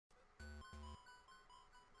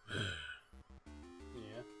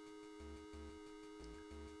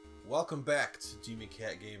Welcome back to Demon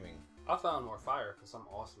Cat Gaming. I found more fire because I'm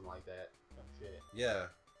awesome like that. Oh shit. Yeah.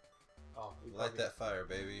 Oh, Light that fire,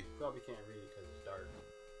 baby. Probably can't read it because it's dark.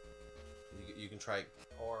 You can try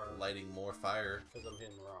Or lighting more fire. because I'm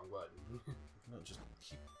hitting the wrong button. No, just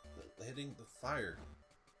keep hitting the fire.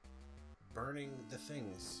 Burning the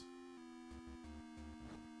things.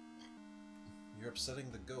 You're upsetting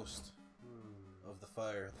the ghost of the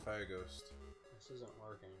fire ghost. This isn't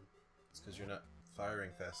working. It's because you're not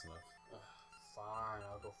firing fast enough. Ugh, fine,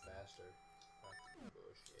 I'll go faster. Fucking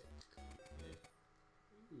bullshit.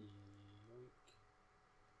 Yeah. Yoink.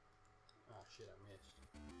 Oh shit, I missed.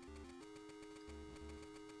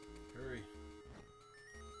 Hurry.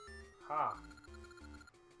 Ha!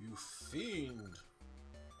 You fiend!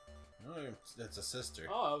 No, that's a sister.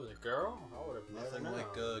 Oh, that was a girl? I would have never Nothing known.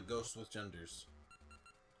 like ghosts with genders.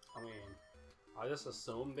 I mean, I just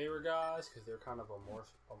assumed they were guys because they're kind of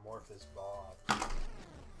amorphous Blob.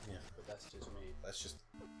 Yeah. But that's just me. That's just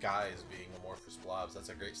guys being amorphous blobs. That's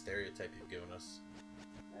a great stereotype you've given us.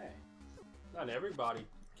 Hey, not everybody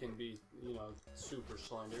can be, you know, super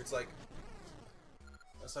slender. It's like,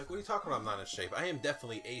 what are you talking about? I'm not in shape. I am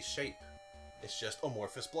definitely a shape. It's just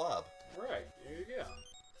amorphous blob. Right, there you go.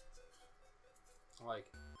 Like,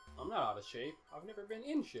 I'm not out of shape. I've never been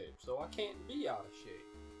in shape, so I can't be out of shape.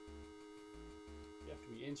 You have to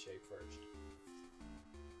be in shape first.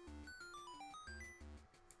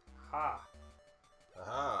 Ha!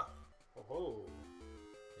 Aha! Oh ho!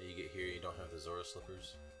 And you get here, you don't have the Zora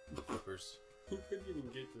slippers. Flippers. You couldn't even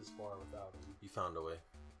get this far without him. You found a way.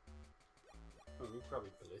 I mean, he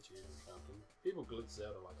probably glitched it or something. People glitch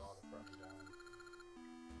Zelda like all the fucking time.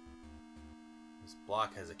 This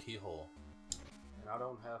block has a keyhole. And I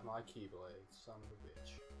don't have my keyblade, son of a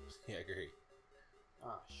bitch. Yeah, I agree.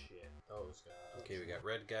 Ah, shit. Those guys. Okay, we got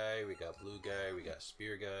red guy, we got blue guy, we got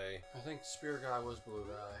spear guy. I think spear guy was blue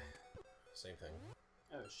guy. Same thing.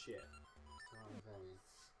 Oh, shit. Wrong thing.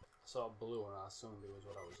 I saw blue and I assumed it was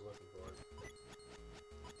what I was looking for.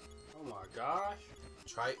 Oh my gosh.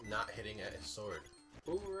 Try not hitting at his sword.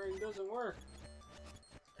 Boomerang doesn't work.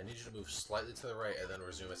 I need you to move slightly to the right and then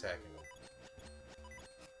resume attacking him.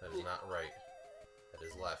 That is not right. That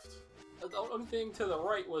is left. The only thing to the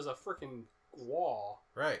right was a freaking wall.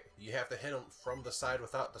 Right. You have to hit him from the side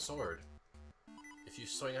without the sword. If you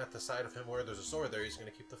swing at the side of him where there's a sword there, he's going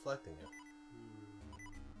to keep deflecting you.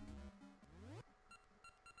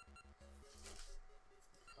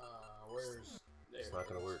 Where's... There It's not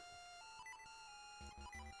going to work.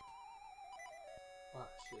 Ah,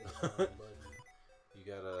 shit. It's not a button. You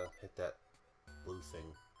gotta hit that blue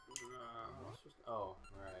thing. Oh,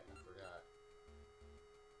 right. I forgot.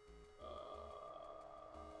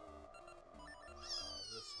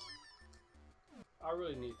 This one. I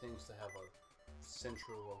really need things to have a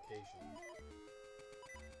central location.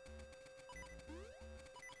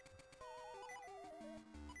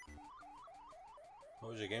 What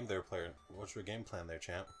was your game there, player? What's your game plan there,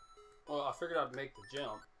 champ? Well, I figured I'd make the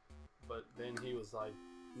jump, but then he was like,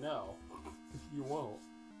 no, you won't.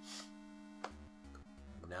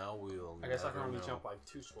 Now we'll I guess I can never only know. jump like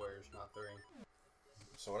 2 squares, not 3.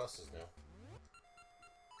 So what else is new?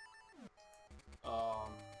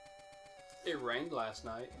 It rained last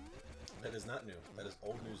night. That is not new. That is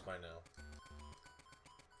old news by now.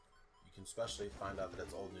 You can especially find out that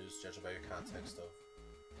it's old news judging by your context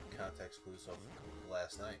clues of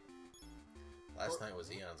last night. Last night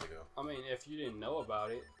was eons ago. I mean, if you didn't know about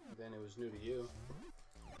it, then it was new to you.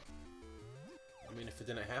 I mean, if it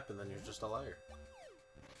didn't happen, then you're just a liar.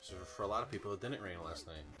 So for a lot of people, it didn't rain last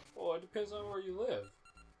night. Well, it depends on where you live.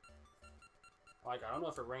 Like, I don't know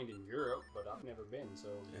if it rained in Europe, but I've never been,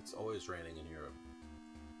 so... It's always raining in Europe.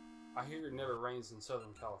 I hear it never rains in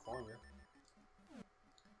Southern California.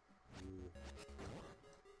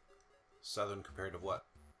 Southern compared to what?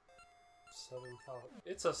 Southern California...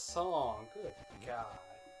 It's a song! Good God.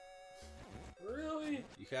 Really?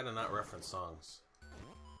 You gotta not reference songs.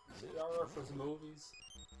 Is it our reference movies?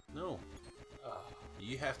 No.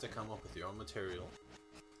 You have to come up with your own material.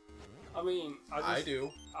 I mean, I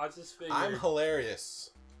do. I just figured... I'm hilarious.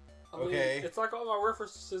 I mean, okay. It's like all my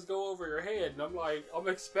references go over your head, and I'm like, I'm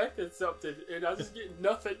expecting something, and I just get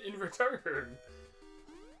nothing in return.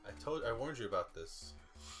 I warned you about this.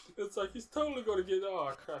 It's like he's totally gonna get.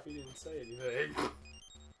 Oh crap! He didn't say anything.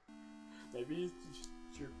 Maybe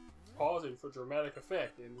you're pausing for dramatic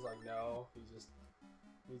effect, and it's like, no, he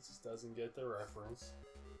just doesn't get the reference.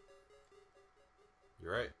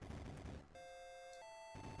 You're right.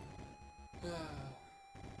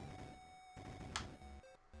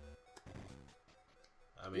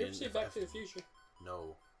 I mean, You ever see Back to the Future?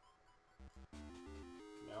 No.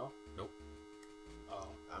 No? Nope. Oh.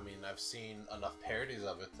 I mean, I've seen enough parodies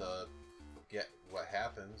of it to get what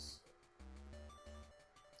happens.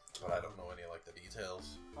 But I don't know any, like, the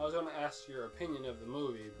details. I was going to ask your opinion of the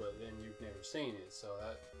movie, but then you've never seen it, so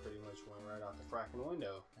that pretty much went right out the fracking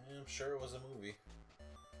window. I'm sure it was a movie.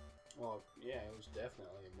 Well, yeah, it was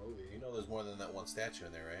definitely a movie. You know there's more than that one statue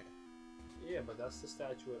in there, right? Yeah, but that's the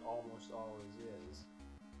statue it almost always is.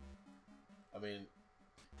 I mean,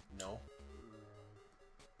 no.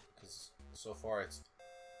 Because so far it's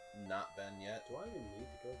not been yet. Do I even need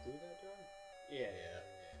to go through that door? Yeah.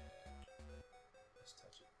 Let's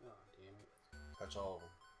touch it. Oh, damn it. Touch all of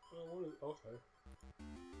them. Okay.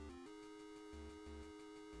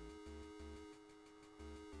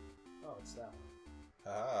 Oh, it's that one.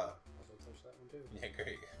 Haha. I'll go touch that one too. Yeah,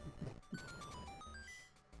 great.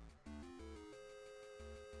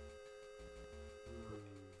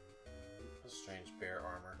 Strange bear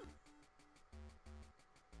armor.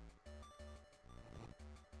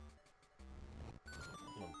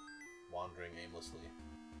 Wandering aimlessly.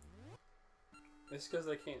 It's because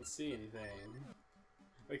they can't see anything.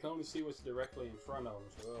 They can only see what's directly in front of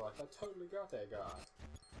them, so they're like, I totally got that guy.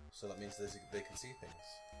 So that means they can see things.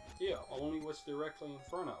 Yeah, only what's directly in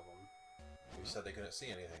front of them. You said they couldn't see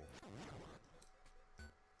anything.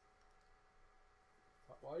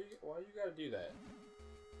 Why you gotta do that?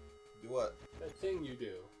 Do what? That thing you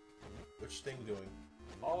do. Which thing doing?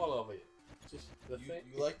 All of it. Just the thing.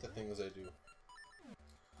 You like the things I do.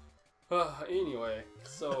 Anyway,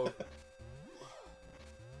 so I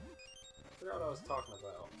forgot what I was talking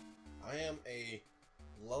about. I am a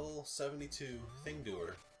level 72 thing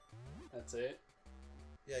doer. That's it?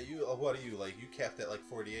 Yeah, you. What are you like? You capped at like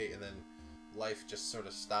 48, and then life just sort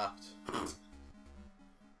of stopped.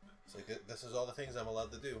 It's like this is all the things I'm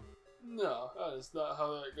allowed to do. No, that is not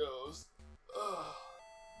how that goes.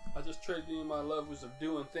 I just traded in my levels of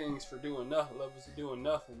doing things for doing nothing. Levels of doing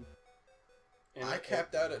nothing. And I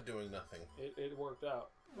capped out at doing nothing. It worked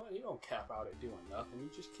out. Well, you don't cap out at doing nothing. You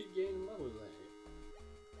just keep gaining levels in it.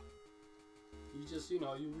 You just,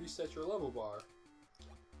 you reset your level bar.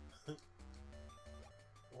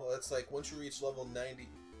 Well, it's like once you reach level 90,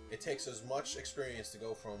 it takes as much experience to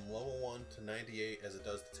go from level 1 to 98 as it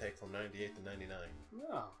does to take from 98 to 99.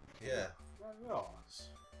 No. Yeah. Not at all.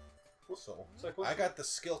 So, like I got the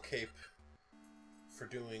skill cape for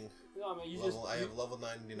doing I have level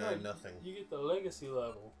 99 nothing. You get the legacy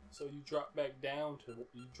level, so you drop back down to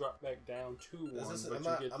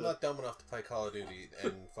one. I'm not dumb enough to play Call of Duty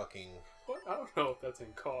and fucking... What? I don't know if that's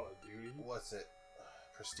in Call of Duty. What's it?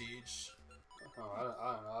 Prestige? Oh, I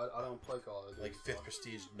don't know. I don't play Call of Duty. Like 5th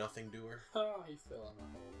Prestige nothing doer? Oh, he fell in the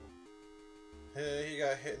hole. Hey, he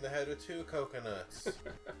got hit in the head with 2 coconuts.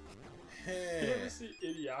 Hey. You ever see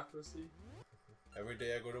Idiocracy? Every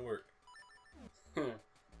day I go to work.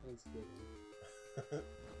 That's good.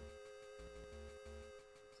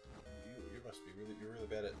 You must be you're really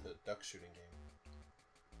bad at the duck shooting game.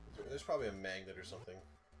 There's probably a magnet or something.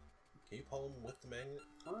 Can you pull them with the magnet?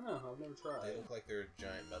 I don't know. I've never tried. They look like they're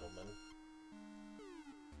giant metal men.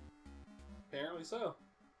 Apparently so.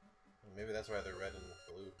 Maybe that's why they're red and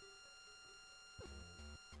blue.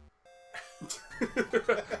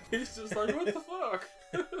 He's just like, what the fuck?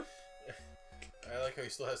 I like how he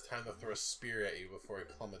still has time to throw a spear at you before he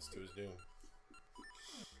plummets to his doom.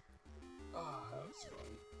 Ah, that was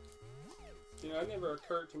fun. It never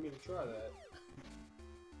occurred to me to try that.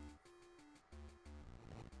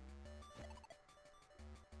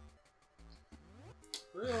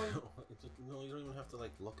 Really? No, you don't even have to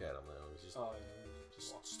like look at him now. It's just,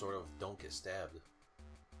 just sort of don't get stabbed.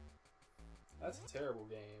 That's a terrible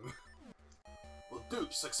game. Will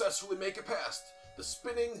Dupe successfully make it past the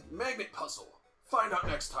spinning magnet puzzle? Find out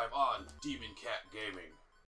next time on Demon Cat Gaming.